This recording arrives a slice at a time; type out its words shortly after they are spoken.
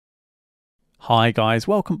Hi guys,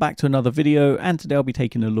 welcome back to another video, and today I'll be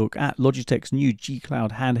taking a look at Logitech's new G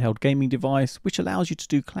Cloud handheld gaming device, which allows you to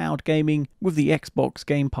do cloud gaming with the Xbox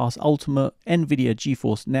Game Pass Ultimate, Nvidia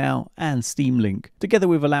GeForce Now and Steam Link, together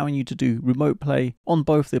with allowing you to do remote play on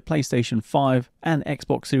both the PlayStation 5 and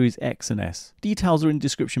Xbox Series X and S. Details are in the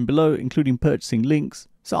description below, including purchasing links.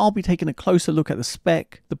 So I'll be taking a closer look at the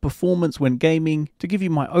spec, the performance when gaming, to give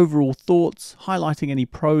you my overall thoughts, highlighting any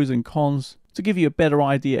pros and cons, to give you a better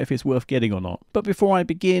idea if it's worth getting or not. But before I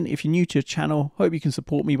begin, if you're new to the channel, hope you can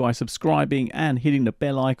support me by subscribing and hitting the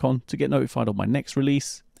bell icon to get notified of my next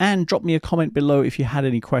release. And drop me a comment below if you had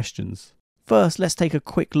any questions. First, let's take a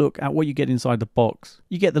quick look at what you get inside the box.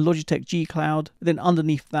 You get the Logitech G Cloud, then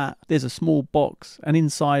underneath that there's a small box, and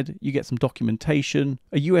inside you get some documentation,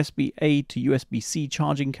 a USB-A to USB-C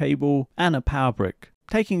charging cable, and a power brick.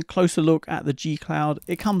 Taking a closer look at the G Cloud,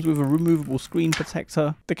 it comes with a removable screen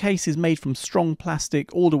protector. The case is made from strong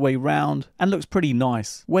plastic all the way round and looks pretty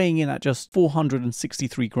nice, weighing in at just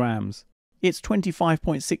 463 grams. It's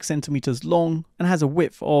 25.6 centimeters long and has a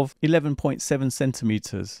width of 11.7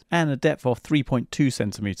 centimeters and a depth of 3.2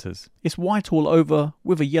 centimeters. It's white all over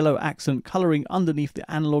with a yellow accent coloring underneath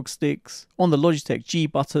the analog sticks, on the Logitech G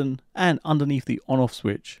button and underneath the on-off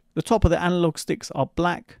switch. The top of the analog sticks are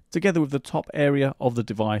black, together with the top area of the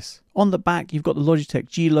device. On the back, you've got the Logitech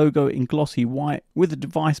G logo in glossy white, with the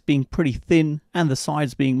device being pretty thin and the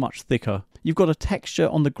sides being much thicker. You've got a texture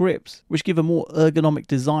on the grips, which give a more ergonomic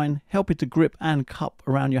design, helping to grip and cup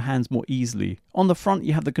around your hands more easily. On the front,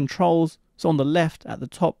 you have the controls. So on the left at the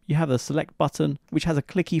top, you have the select button, which has a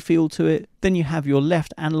clicky feel to it. Then you have your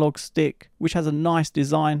left analog stick, which has a nice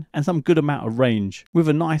design and some good amount of range, with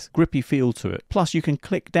a nice grippy feel to it. Plus you can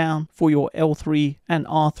click down for your L3 and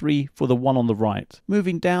R3 for the one on the right.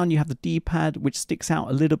 Moving down, you have the D-pad, which sticks out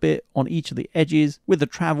a little bit on each of the edges, with the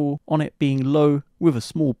travel on it being low with a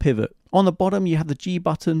small pivot. On the bottom, you have the G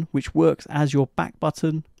button, which works as your back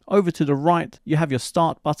button. Over to the right, you have your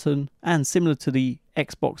start button, and similar to the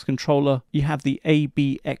Xbox controller, you have the A,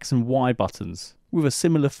 B, X and Y buttons, with a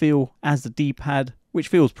similar feel as the D-pad, which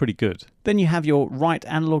feels pretty good. Then you have your right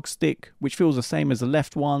analog stick, which feels the same as the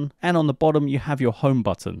left one, and on the bottom you have your home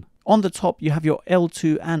button. On the top you have your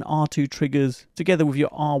L2 and R2 triggers, together with your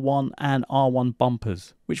R1 and R1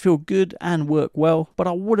 bumpers, which feel good and work well, but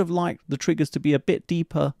I would have liked the triggers to be a bit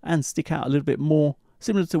deeper and stick out a little bit more,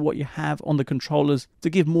 similar to what you have on the controllers, to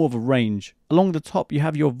give more of a range. Along the top you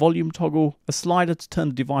have your volume toggle, a slider to turn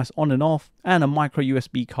the device on and off, and a micro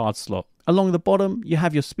USB card slot. Along the bottom you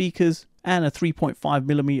have your speakers and a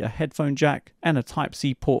 3.5mm headphone jack and a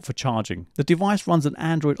Type-C port for charging. The device runs an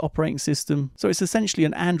Android operating system, so it's essentially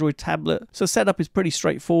an Android tablet, so setup is pretty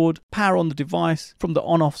straightforward. Power on the device from the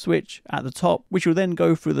on-off switch at the top, which will then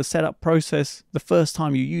go through the setup process the first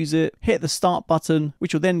time you use it. Hit the start button,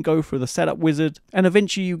 which will then go through the setup wizard, and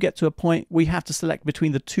eventually you get to a point where you have to select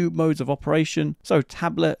between the two modes of operation, so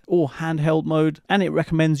tablet or handheld mode, and it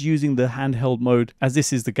recommends using the handheld mode as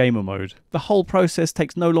this is the gamer mode. The whole process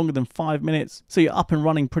takes no longer than 5 minutes, so you're up and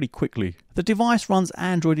running pretty quickly. The device runs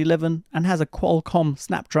Android 11 and has a Qualcomm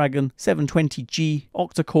Snapdragon 720G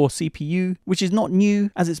octa-core CPU, which is not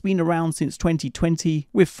new as it's been around since 2020,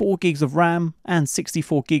 with 4 gigs of RAM and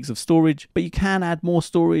 64 gigs of storage, but you can add more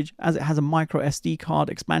storage as it has a micro SD card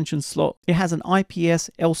expansion slot. It has an IPS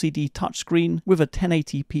LCD touchscreen with a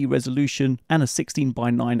 1080p resolution and a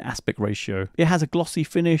 16:9 aspect ratio. It has a glossy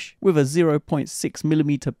finish with a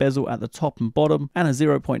 0.6mm bezel at the top and bottom and a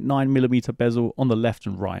 0.9mm bezel on the left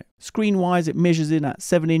and right. Screen wise, it measures in at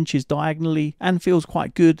 7 inches diagonally and feels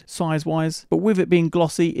quite good size wise, but with it being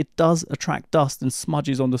glossy it does attract dust and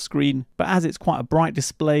smudges on the screen, but as it's quite a bright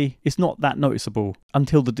display it's not that noticeable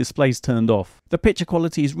until the display's turned off. The picture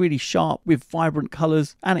quality is really sharp with vibrant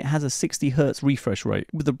colours, and it has a 60Hz refresh rate,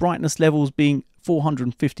 with the brightness levels being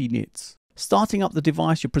 450 nits. Starting up the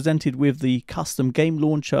device, you're presented with the custom game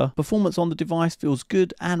launcher. Performance on the device feels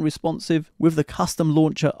good and responsive, with the custom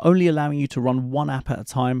launcher only allowing you to run one app at a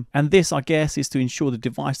time, and this I guess is to ensure the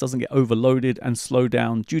device doesn't get overloaded and slow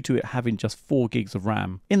down due to it having just 4 gigs of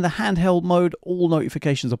RAM. In the handheld mode, all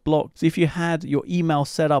notifications are blocked, so if you had your email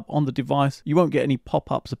set up on the device you won't get any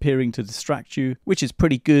pop-ups appearing to distract you, which is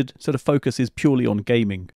pretty good, so the focus is purely on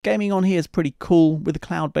gaming. Gaming on here is pretty cool with the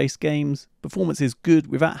cloud-based games. Performance is good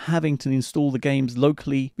without having to install the games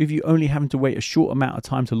locally, with you only having to wait a short amount of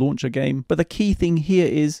time to launch a game. But the key thing here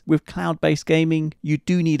is, with cloud-based gaming, you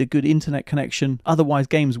do need a good internet connection, otherwise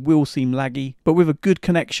games will seem laggy. But with a good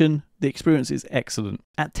connection, the experience is excellent.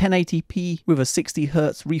 At 1080p with a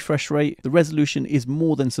 60Hz refresh rate, the resolution is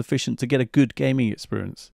more than sufficient to get a good gaming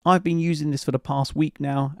experience. I've been using this for the past week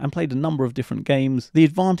now and played a number of different games. The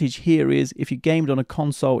advantage here is if you gamed on a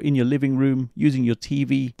console in your living room using your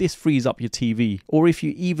TV, this frees up your TV. Or if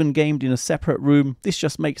you even gamed in a separate room, this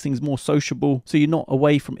just makes things more sociable so you're not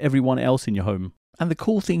away from everyone else in your home. And the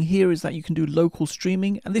cool thing here is that you can do local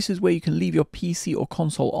streaming, and this is where you can leave your PC or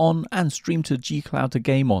console on and stream to G Cloud to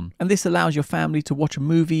game on. And this allows your family to watch a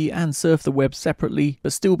movie and surf the web separately,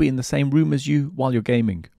 but still be in the same room as you while you're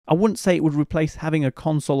gaming. I wouldn't say it would replace having a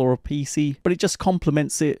console or a PC, but it just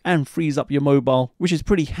complements it and frees up your mobile, which is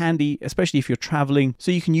pretty handy, especially if you're traveling,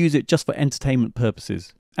 so you can use it just for entertainment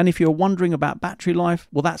purposes. And if you're wondering about battery life,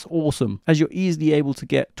 well, that's awesome, as you're easily able to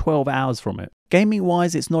get 12 hours from it. Gaming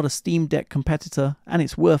wise, it's not a Steam Deck competitor, and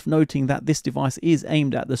it's worth noting that this device is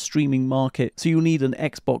aimed at the streaming market, so you'll need an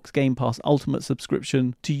Xbox Game Pass Ultimate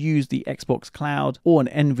subscription to use the Xbox Cloud or an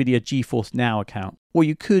Nvidia GeForce Now account. Or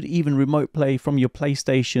you could even remote play from your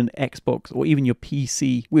PlayStation, Xbox, or even your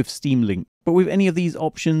PC with Steam Link. But with any of these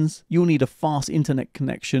options, you'll need a fast internet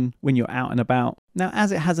connection when you're out and about. Now,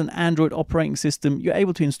 as it has an Android operating system, you're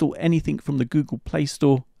able to install anything from the Google Play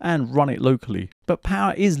Store and run it locally. But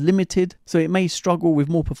power is limited, so it may struggle with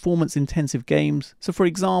more performance-intensive games. So for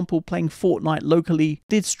example, playing Fortnite locally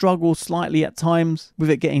did struggle slightly at times with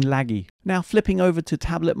it getting laggy. Now flipping over to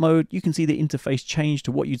tablet mode, you can see the interface change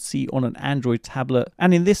to what you'd see on an Android tablet.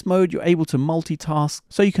 And in this mode, you're able to multitask,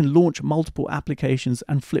 so you can launch multiple applications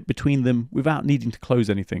and flip between them without needing to close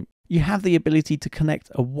anything. You have the ability to connect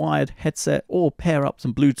a wired headset or pair up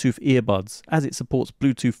some Bluetooth earbuds, as it supports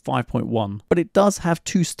Bluetooth 5.1. But it does have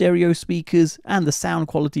 2 stereo speakers, and the sound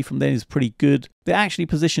quality from them is pretty good. They're actually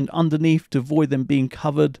positioned underneath to avoid them being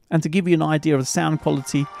covered. And to give you an idea of the sound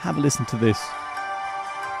quality, have a listen to this.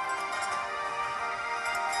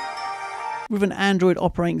 With an Android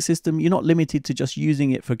operating system, you're not limited to just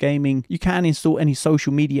using it for gaming. You can install any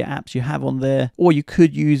social media apps you have on there, or you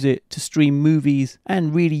could use it to stream movies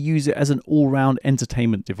and really use it as an all-round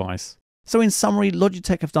entertainment device. So in summary,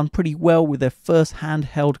 Logitech have done pretty well with their first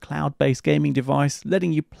handheld cloud-based gaming device,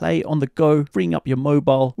 letting you play on the go, freeing up your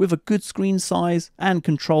mobile with a good screen size and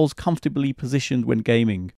controls comfortably positioned when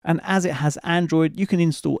gaming. And as it has Android, you can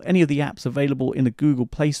install any of the apps available in the Google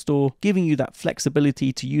Play Store, giving you that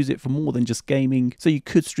flexibility to use it for more than just gaming, so you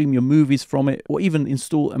could stream your movies from it or even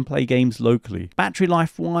install and play games locally. Battery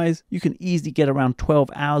life wise, you can easily get around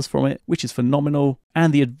 12 hours from it, which is phenomenal.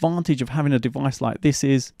 And the advantage of having a device like this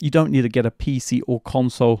is you don't need to get a PC or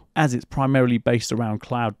console, as it's primarily based around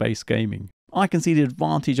cloud-based gaming. I can see the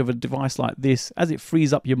advantage of a device like this as it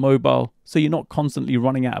frees up your mobile, so you're not constantly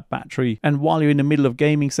running out of battery, and while you're in the middle of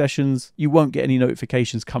gaming sessions, you won't get any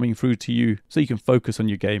notifications coming through to you, so you can focus on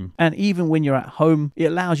your game. And even when you're at home, it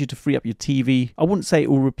allows you to free up your TV. I wouldn't say it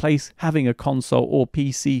will replace having a console or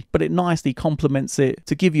PC, but it nicely complements it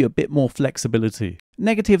to give you a bit more flexibility.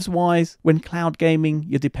 Negatives wise, when cloud gaming,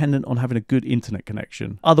 you're dependent on having a good internet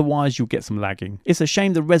connection. Otherwise, you'll get some lagging. It's a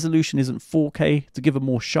shame the resolution isn't 4K to give a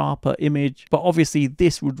more sharper image, but obviously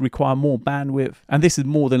this would require more bandwidth, and this is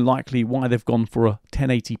more than likely why they've gone for a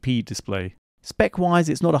 1080p display. Spec wise,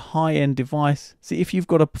 it's not a high-end device, so if you've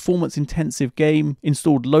got a performance intensive game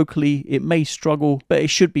installed locally, it may struggle, but it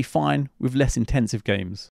should be fine with less intensive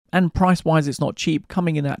games. And price wise, it's not cheap,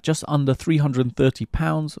 coming in at just under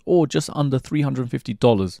 £330 or just under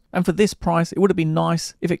 $350. And for this price, it would have been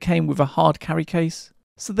nice if it came with a hard carry case.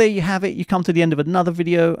 So there you have it, you come to the end of another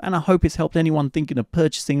video, and I hope it's helped anyone thinking of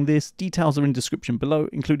purchasing this. Details are in the description below,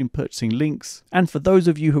 including purchasing links. And for those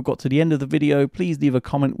of you who got to the end of the video, please leave a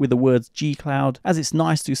comment with the words G Cloud, as it's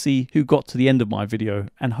nice to see who got to the end of my video,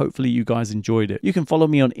 and hopefully you guys enjoyed it. You can follow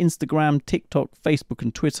me on Instagram, TikTok, Facebook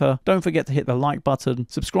and Twitter. Don't forget to hit the like button,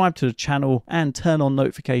 subscribe to the channel, and turn on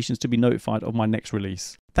notifications to be notified of my next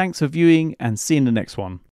release. Thanks for viewing, and see you in the next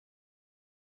one.